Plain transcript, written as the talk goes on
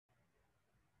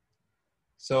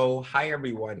Hi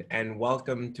everyone, and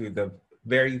welcome to the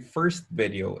very first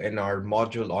video in our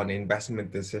module on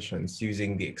investment decisions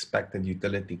using the expected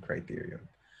utility criterion.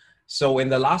 So in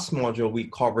the last module, we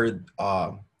covered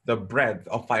the breadth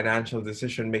of financial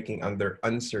decision making under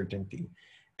uncertainty.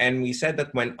 And we said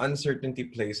that when uncertainty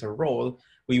plays a role,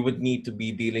 we would need to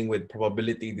be dealing with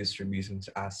probability distributions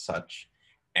as such.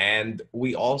 And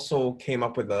we also came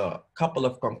up with a couple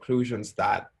of conclusions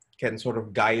that can sort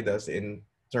of guide us in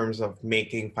terms of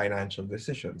making financial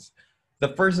decisions. The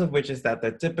first of which is that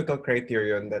the typical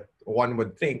criterion that one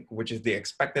would think, which is the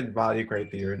expected value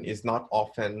criterion, is not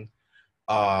often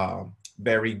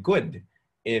very good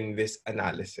in this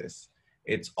analysis.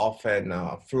 It's often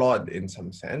flawed in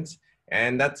some sense.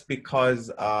 And that's because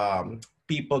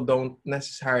people don't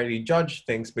necessarily judge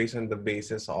things based on the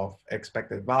basis of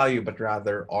expected value, but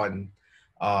rather on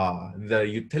the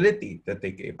utility that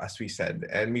they gave, as we said.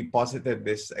 And we posited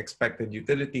this expected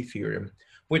utility theorem,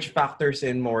 which factors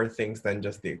in more things than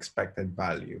just the expected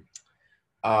value.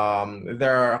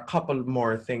 There are a couple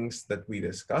more things that we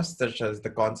discussed, such as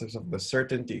the concepts of the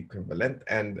certainty equivalent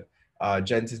and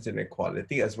Jensen's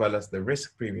inequality, as well as the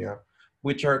risk premium,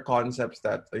 which are concepts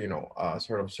that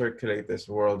sort of circulate this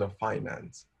world of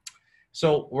finance.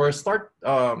 So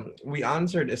we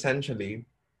answered essentially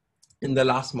in the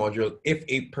last module if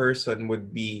a person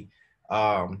would be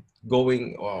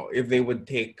if they would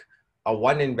take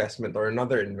one investment or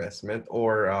another investment,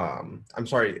 or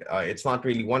it's not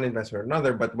really one investment or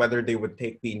another, but whether they would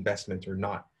take the investment or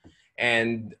not.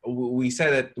 And we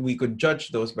said that we could judge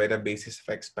those by the basis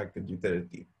of expected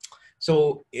utility.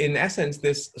 So in essence,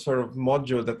 this sort of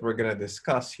module that we're going to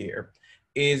discuss here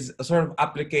is a sort of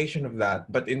application of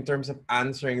that, but in terms of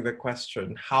answering the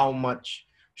question, how much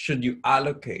should you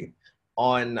allocate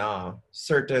on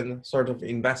certain sort of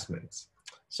investments?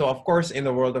 So of course, in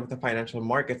the world of the financial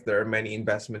markets, there are many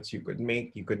investments you could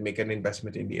make. You could make an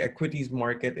investment in the equities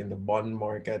market, in the bond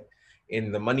market,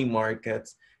 in the money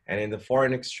markets, and in the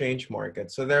foreign exchange market.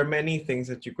 So there are many things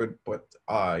that you could put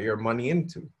your money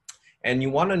into. And you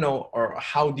want to know, or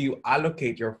how do you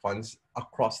allocate your funds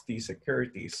across these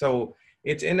securities? So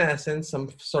it's in essence some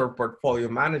sort of portfolio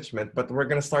management, but we're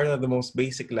going to start at the most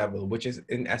basic level, which is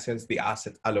in essence the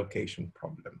asset allocation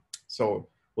problem. So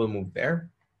we'll move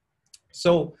there.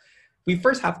 So we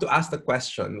first have to ask the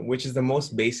question, which is the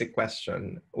most basic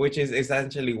question, which is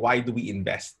essentially, why do we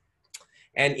invest?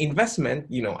 And investment,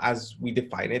 as we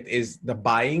define it, is the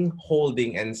buying,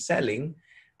 holding, and selling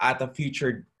at a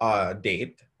future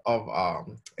date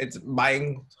of, it's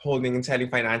buying, holding, and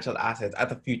selling financial assets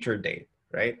at a future date,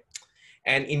 right?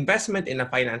 And investment in a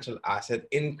financial asset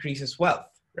increases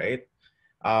wealth, right?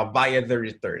 Via the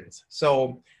returns.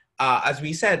 So as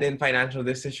we said, in financial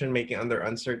decision making under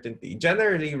uncertainty,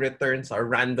 generally returns are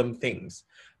random things.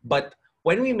 But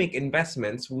when we make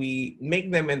investments, we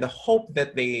make them in the hope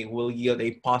that they will yield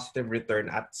a positive return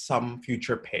at some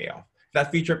future payoff. That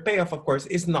future payoff, of course,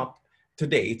 is not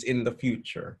today, it's in the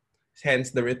future. Hence,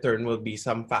 the return will be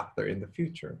some factor in the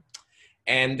future.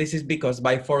 And this is because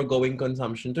by foregoing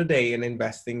consumption today and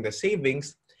investing the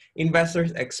savings,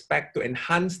 investors expect to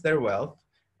enhance their wealth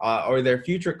or their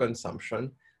future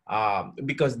consumption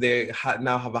because they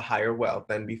now have a higher wealth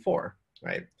than before,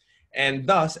 right? And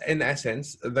thus, in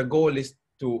essence, the goal is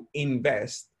to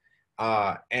invest,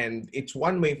 and it's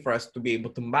one way for us to be able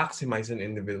to maximize an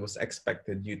individual's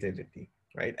expected utility,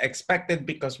 right? Expected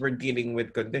because we're dealing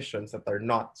with conditions that are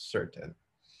not certain.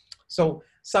 So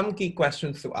some key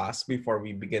questions to ask before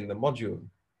we begin the module.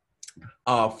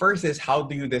 First is, how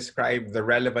do you describe the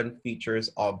relevant features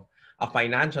of a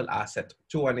financial asset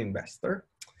to an investor?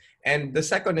 And the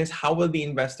second is, how will the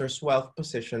investor's wealth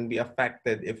position be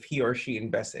affected if he or she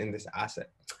invests in this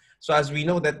asset? So as we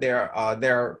know that there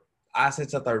are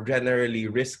assets that are generally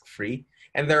risk-free,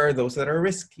 and there are those that are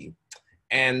risky.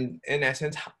 And in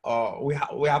essence, we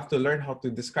have to learn how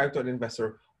to describe to an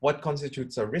investor what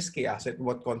constitutes a risky asset,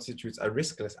 what constitutes a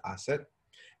riskless asset,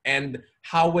 and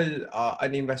how will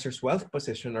an investor's wealth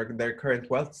position or their current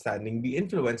wealth standing be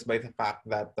influenced by the fact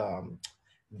that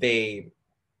they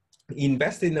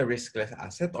invest in a riskless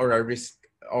asset or a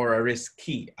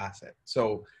risky asset.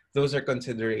 So those are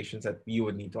considerations that you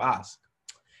would need to ask.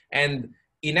 And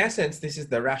in essence, this is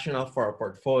the rationale for a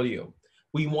portfolio.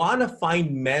 We want to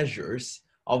find measures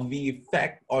of the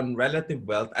effect on relative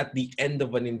wealth at the end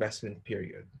of an investment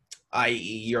period, i.e.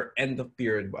 your end of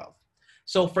period wealth.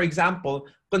 So for example,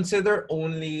 consider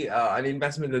only an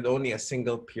investment with only a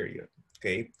single period,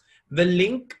 okay? The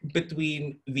link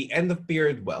between the end of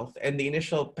period wealth and the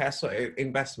initial peso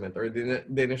investment or the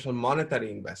initial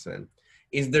monetary investment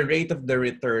is the rate of the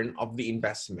return of the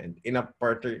investment in a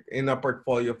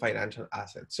portfolio financial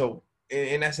asset. So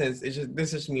in essence,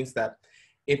 this just means that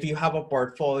if you have a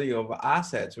portfolio of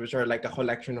assets, which are like a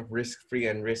collection of risk-free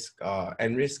and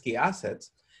risky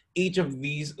assets, each of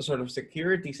these sort of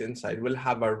securities inside will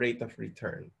have a rate of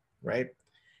return, right?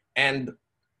 And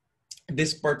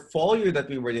this portfolio that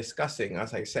we were discussing,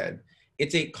 as I said,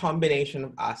 it's a combination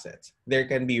of assets. There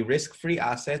can be risk-free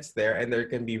assets there, and there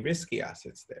can be risky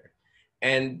assets there.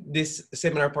 And this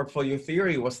similar portfolio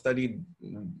theory was studied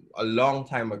a long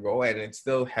time ago, and it's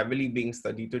still heavily being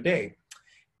studied today.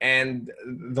 And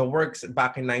the works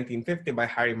back in 1950 by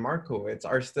Harry Markowitz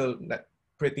are still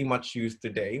pretty much used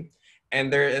today.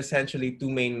 And there are essentially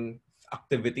two main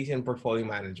activities in portfolio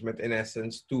management, in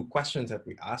essence, two questions that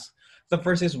we ask. The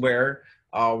first is where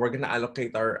we're going to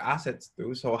allocate our assets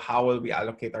to. So how will we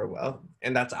allocate our wealth?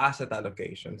 And that's asset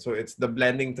allocation. So it's the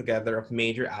blending together of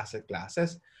major asset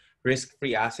classes,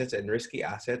 risk-free assets and risky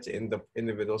assets in the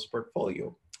individual's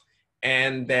portfolio.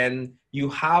 And then you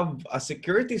have a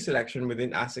security selection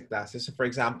within asset classes. So for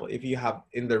example, if you have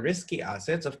in the risky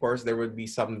assets, of course, there would be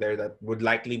some there that would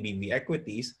likely be the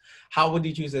equities. How would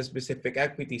you choose the specific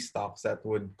equity stocks that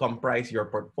would comprise your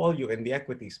portfolio in the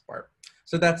equities part?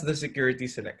 So that's the security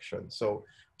selection. So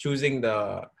choosing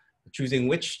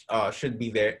which should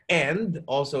be there, and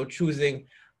also choosing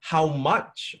how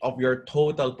much of your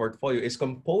total portfolio is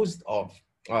composed of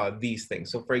these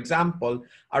things. So for example,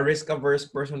 a risk-averse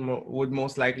person would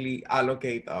most likely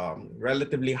allocate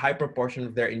relatively high proportion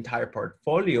of their entire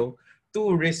portfolio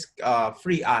to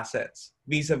risk-free assets,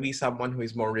 vis-a-vis someone who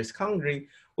is more risk-hungry,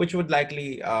 which would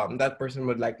likely, that person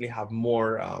would likely have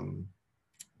more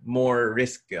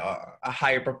risk, a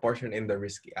higher proportion in the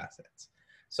risky assets.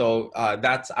 So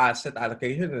that's asset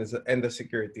allocation and the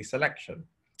security selection.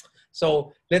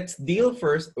 So let's deal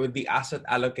first with the asset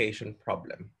allocation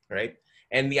problem, right?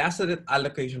 And the asset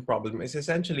allocation problem is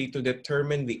essentially to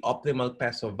determine the optimal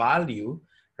peso value,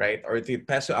 right? Or the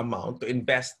peso amount to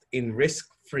invest in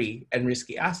risk-free and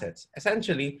risky assets.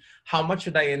 Essentially, how much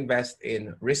should I invest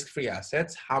in risk-free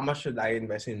assets? How much should I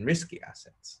invest in risky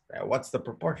assets? Right? What's the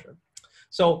proportion?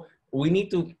 So we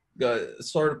need to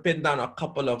sort of pin down a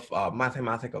couple of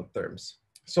mathematical terms.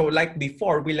 So like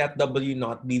before, we let W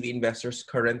naught be the investor's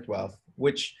current wealth,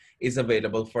 which is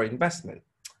available for investment.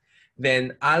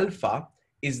 Then alpha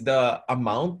is the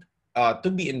amount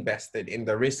to be invested in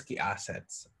the risky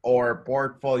assets or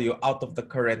portfolio out of the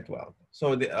current wealth.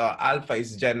 So the alpha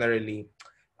is generally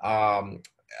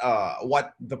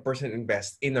what the person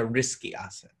invests in a risky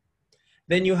asset.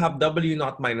 Then you have W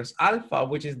naught minus alpha,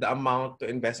 which is the amount to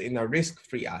invest in a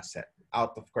risk-free asset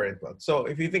out of current wealth. So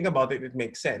if you think about it, it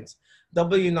makes sense.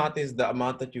 W naught is the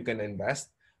amount that you can invest.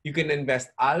 You can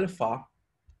invest alpha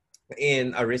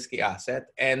in a risky asset,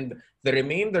 and the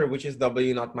remainder, which is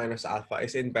W naught minus alpha,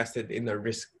 is invested in a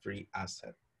risk-free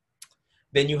asset.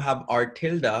 Then you have R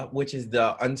tilde, which is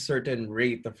the uncertain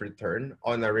rate of return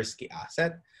on a risky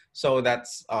asset. So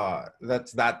that's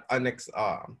that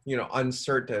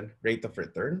uncertain rate of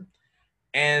return,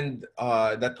 and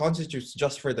that constitutes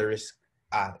just for the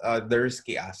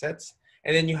risky assets.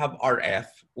 And then you have RF,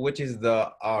 which is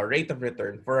the rate of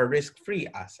return for a risk-free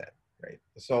asset. Right.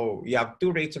 So you have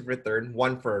two rates of return,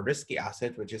 one for a risky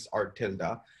asset, which is R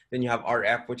tilde. Then you have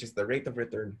RF, which is the rate of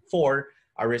return for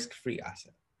a risk-free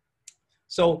asset.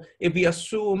 So if we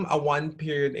assume a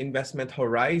 1-period investment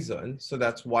horizon, so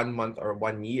that's 1 month or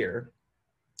 1 year,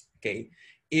 okay,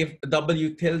 if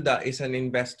W tilde is an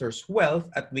investor's wealth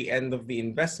at the end of the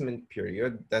investment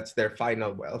period, that's their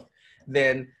final wealth,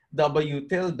 then W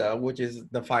tilde, which is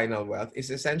the final wealth,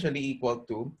 is essentially equal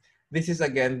to, this is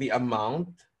again the amount,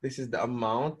 this is the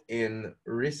amount in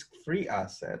risk-free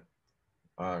assets,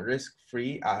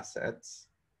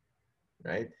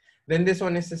 right? Then this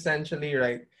one is essentially,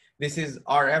 right, this is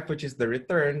RF, which is the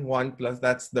return, 1 plus,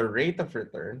 that's the rate of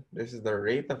return. This is the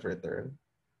rate of return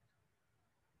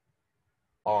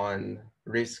on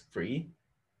risk-free.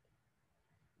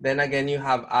 Then again, you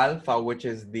have alpha, which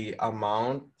is the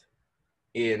amount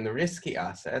in risky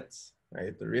assets,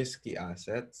 right? The risky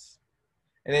assets.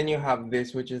 And then you have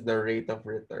this, which is the rate of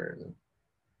return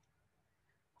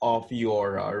of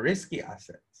your risky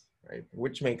assets, right?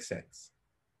 Which makes sense.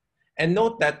 And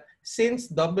note that since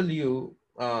W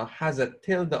has a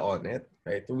tilde on it,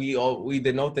 right? We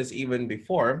denote this even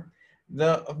before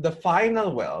the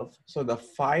final wealth. So the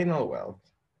final wealth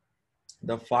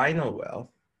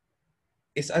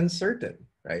is uncertain,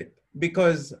 right?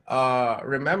 Because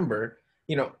remember,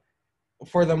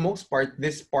 for the most part,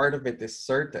 this part of it is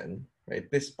certain,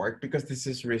 right? This part, because this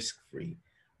is risk-free.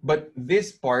 But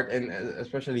this part, and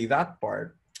especially that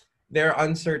part, there are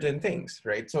uncertain things,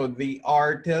 right? So the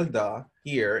R tilde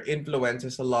here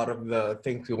influences a lot of the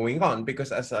things going on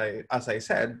because as I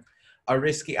said, a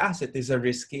risky asset is a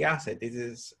risky asset. It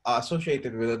is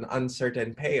associated with an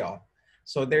uncertain payoff.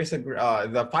 So there's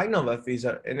the final wealth is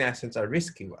in essence a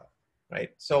risky wealth, right?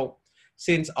 So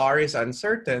since R is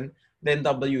uncertain, then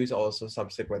W is also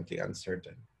subsequently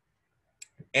uncertain.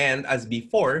 And as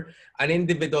before, an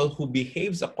individual who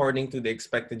behaves according to the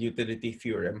expected utility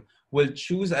theorem will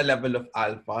choose a level of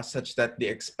alpha such that the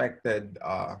expected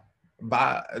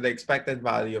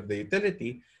value of the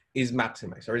utility is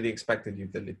maximized, or the expected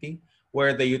utility,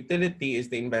 where the utility is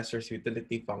the investor's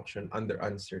utility function under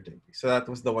uncertainty. So that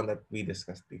was the one that we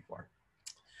discussed before.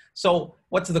 So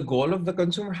what's the goal of the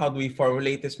consumer? How do we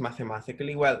formulate this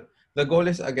mathematically? Well, the goal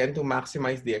is again to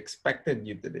maximize the expected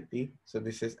utility. So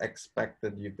this is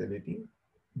expected utility.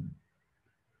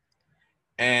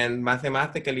 And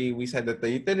mathematically, we said that the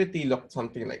utility looked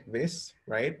something like this,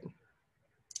 right?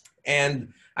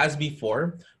 And as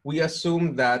before, we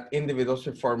assume that individuals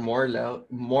prefer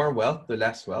more wealth to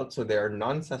less wealth. So they are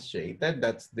non-satiated.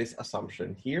 That's this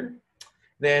assumption here.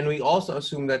 Then we also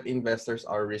assume that investors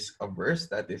are risk averse.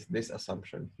 That is this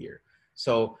assumption here.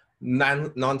 So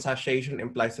non-satiation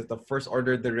implies that the first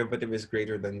order derivative is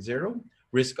greater than zero.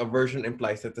 Risk aversion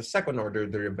implies that the second order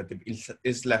derivative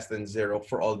is less than zero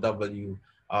for all W,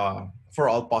 for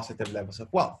all positive levels of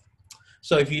wealth.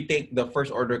 So if you take the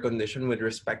first order condition with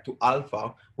respect to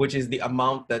alpha, which is the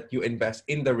amount that you invest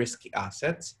in the risky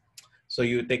assets, so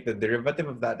you take the derivative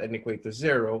of that and equate to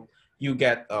zero, you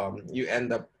get you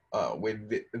end up with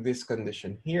this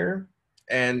condition here.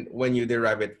 And when you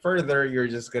derive it further, you're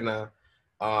just gonna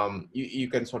you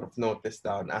can sort of note this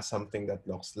down as something that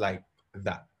looks like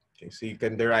that. Okay, so you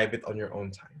can derive it on your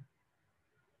own time.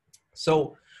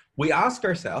 So we ask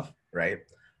ourselves, right,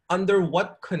 under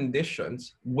what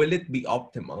conditions will it be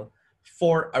optimal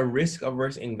for a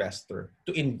risk-averse investor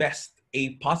to invest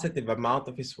a positive amount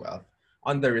of his wealth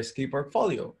on the risky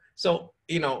portfolio? So,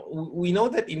 you know, we know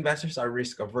that investors are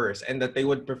risk-averse and that they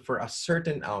would prefer a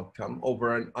certain outcome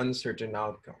over an uncertain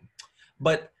outcome.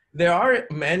 But there are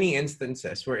many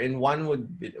instances wherein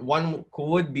one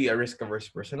could be a risk-averse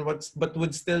person, but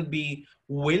would still be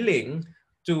willing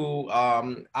to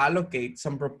allocate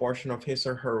some proportion of his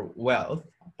or her wealth,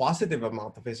 a positive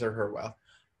amount of his or her wealth,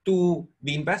 to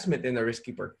the investment in a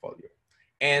risky portfolio.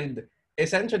 And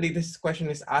essentially, this question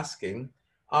is asking,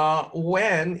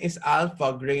 when is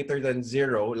alpha greater than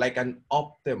zero, like an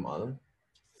optimal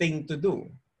thing to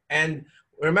do? And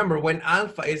remember, when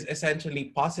alpha is essentially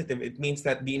positive, it means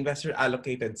that the investor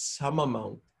allocated some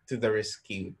amount to the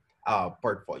risky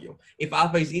portfolio. If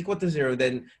alpha is equal to zero,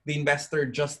 then the investor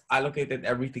just allocated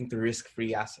everything to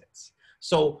risk-free assets.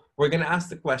 So we're gonna ask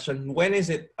the question: when is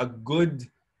it a good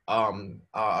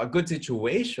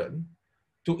situation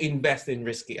to invest in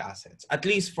risky assets, at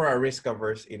least for a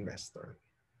risk-averse investor?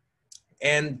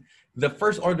 And the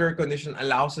first order condition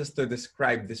allows us to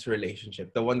describe this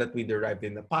relationship, the one that we derived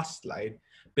in the past slide,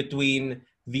 between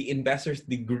the investor's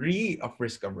degree of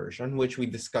risk aversion, which we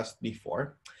discussed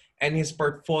before, and his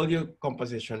portfolio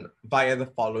composition via the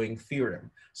following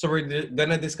theorem. So we're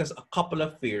gonna discuss a couple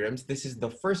of theorems. This is the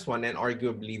first one and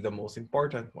arguably the most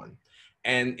important one.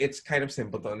 And it's kind of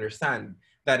simple to understand.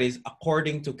 That is,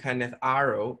 according to Kenneth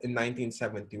Arrow in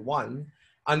 1971,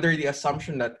 under the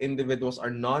assumption that individuals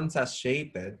are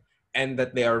non-satiated and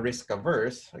that they are risk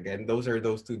averse, again, those are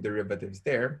those two derivatives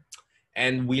there,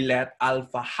 and we let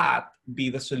alpha hat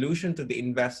be the solution to the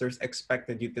investor's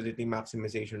expected utility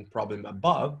maximization problem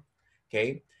above,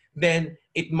 okay, then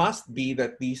it must be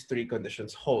that these three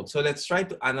conditions hold. So let's try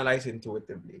to analyze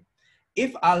intuitively.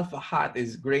 If alpha hat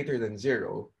is greater than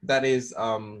zero, that is,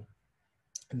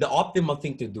 the optimal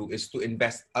thing to do is to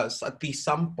invest at least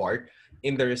some part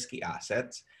in the risky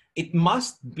assets. It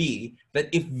must be that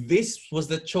if this was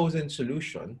the chosen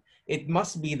solution, it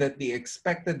must be that the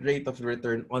expected rate of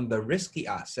return on the risky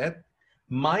asset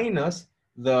minus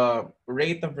the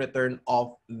rate of return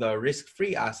of the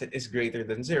risk-free asset is greater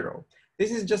than zero.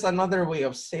 This is just another way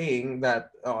of saying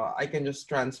that I can just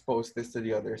transpose this to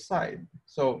the other side.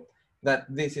 So that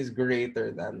this is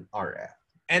greater than RF.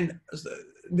 And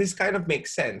this kind of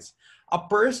makes sense. A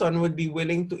person would be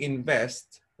willing to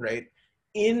invest, right,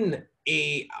 in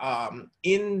a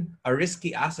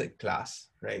risky asset class,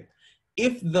 right,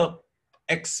 if the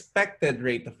expected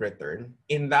rate of return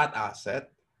in that asset,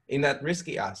 in that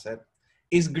risky asset,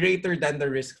 is greater than the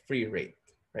risk-free rate,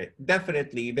 right?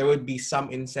 Definitely, there would be some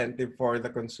incentive for the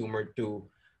consumer to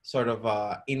sort of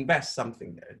invest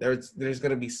something there. There's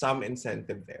going to be some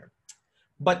incentive there.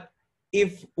 But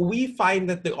if we find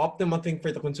that the optimal thing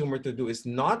for the consumer to do is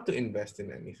not to invest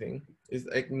in anything, is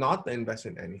like not to invest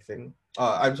in anything,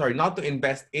 not to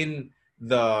invest in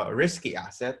the risky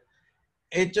asset,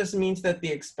 It just means that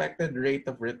the expected rate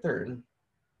of return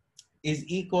is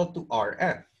equal to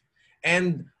RF.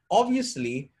 And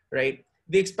obviously, right,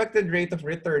 the expected rate of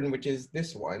return, which is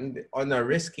this one on a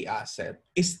risky asset,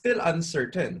 is still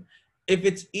uncertain. If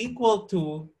it's equal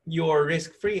to your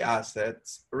risk-free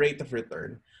assets rate of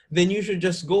return, then you should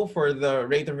just go for the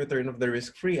rate of return of the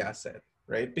risk-free asset,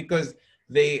 right? Because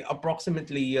they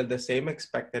approximately yield the same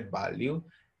expected value,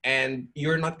 and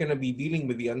you're not going to be dealing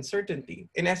with the uncertainty.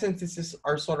 In essence, this is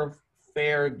our sort of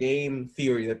fair game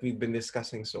theory that we've been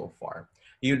discussing so far.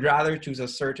 You'd rather choose a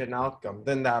certain outcome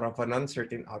than that of an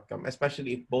uncertain outcome,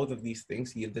 especially if both of these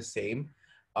things yield the same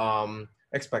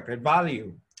expected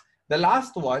value. The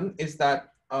last one is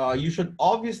that you should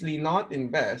obviously not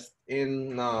invest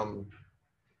in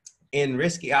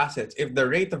risky assets if the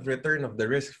rate of return of the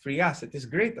risk-free asset is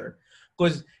greater.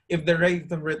 Because if the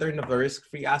rate of return of a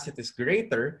risk-free asset is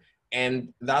greater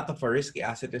and that of a risky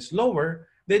asset is lower,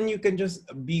 then you can just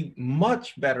be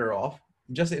much better off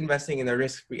just investing in a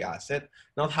risk-free asset,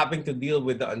 not having to deal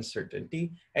with the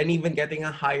uncertainty, and even getting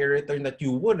a higher return that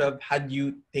you would have had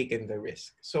you taken the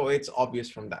risk. So it's obvious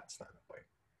from that standpoint.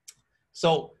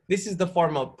 So this is the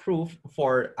formal proof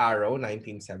for Arrow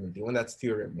 1971. That's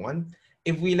theorem 1.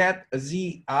 If we let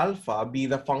Z alpha be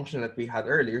the function that we had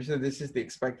earlier, so this is the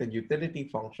expected utility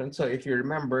function. So if you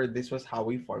remember, this was how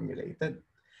we formulated.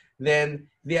 Then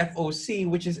the FOC,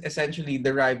 which is essentially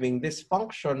deriving this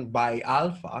function by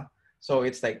alpha. So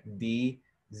it's like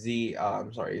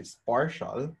it's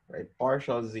partial, right?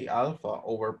 Partial Z alpha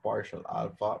over partial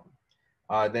alpha.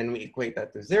 Then we equate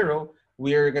that to 0.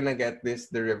 We're gonna get this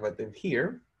derivative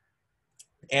here.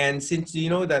 And since you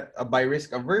know that by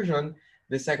risk aversion,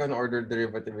 the second order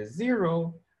derivative is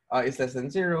 0, is less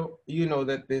than 0, you know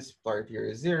that this part here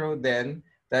is 0, then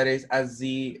that is as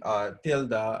Z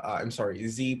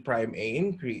Z prime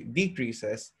A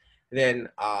decreases, then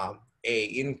A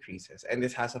increases. And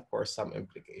this has, of course, some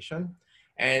implication.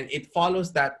 And it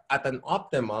follows that at an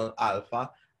optimal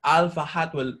alpha, alpha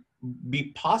hat will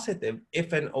be positive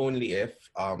if and only if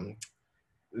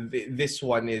this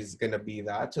one is going to be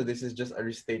that. So this is just a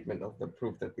restatement of the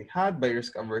proof that we had. By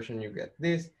risk aversion, you get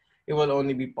this. It will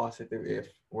only be positive if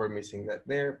we're missing that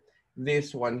there.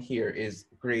 This one here is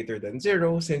greater than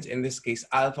 0, since in this case,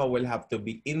 alpha will have to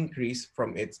be increased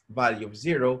from its value of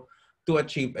 0 to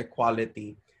achieve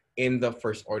equality in the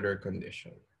first order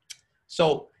condition.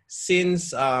 So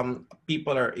since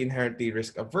people are inherently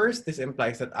risk averse, this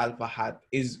implies that alpha hat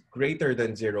is greater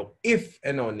than 0 if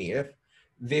and only if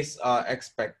this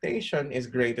expectation is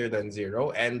greater than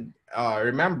 0. And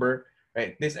remember,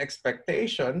 right, this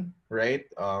expectation, right,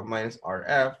 minus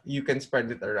RF, you can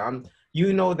spread it around.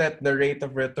 You know that the rate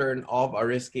of return of a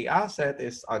risky asset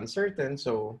is uncertain,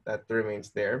 so that remains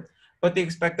there. But the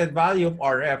expected value of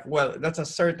RF, well, that's a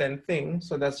certain thing,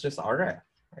 so that's just RF,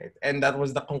 right? And that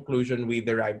was the conclusion we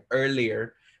derived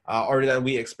earlier, or that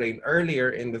we explained earlier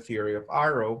in the theory of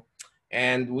Arrow.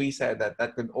 And we said that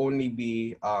that could only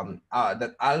be,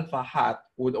 that alpha hat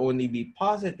would only be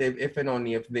positive if and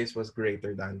only if this was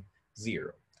greater than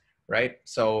 0, right?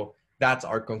 So that's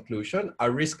our conclusion.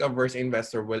 A risk-averse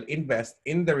investor will invest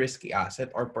in the risky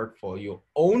asset or portfolio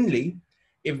only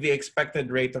if the expected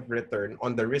rate of return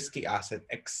on the risky asset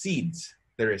exceeds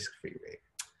the risk-free rate.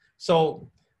 So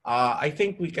I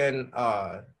think we can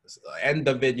end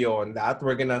the video on that.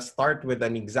 We're gonna start with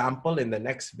an example in the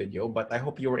next video, but I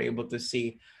hope you were able to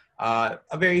see a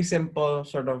very simple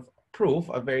sort of proof,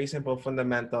 a very simple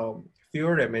fundamental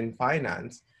theorem in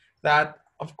finance that,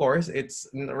 of course, it's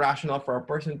rational for a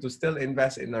person to still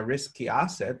invest in a risky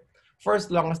asset for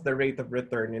as long as the rate of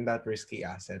return in that risky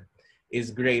asset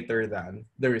is greater than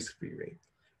the risk-free rate.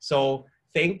 So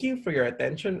thank you for your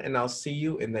attention, and I'll see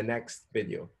you in the next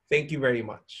video. Thank you very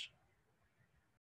much.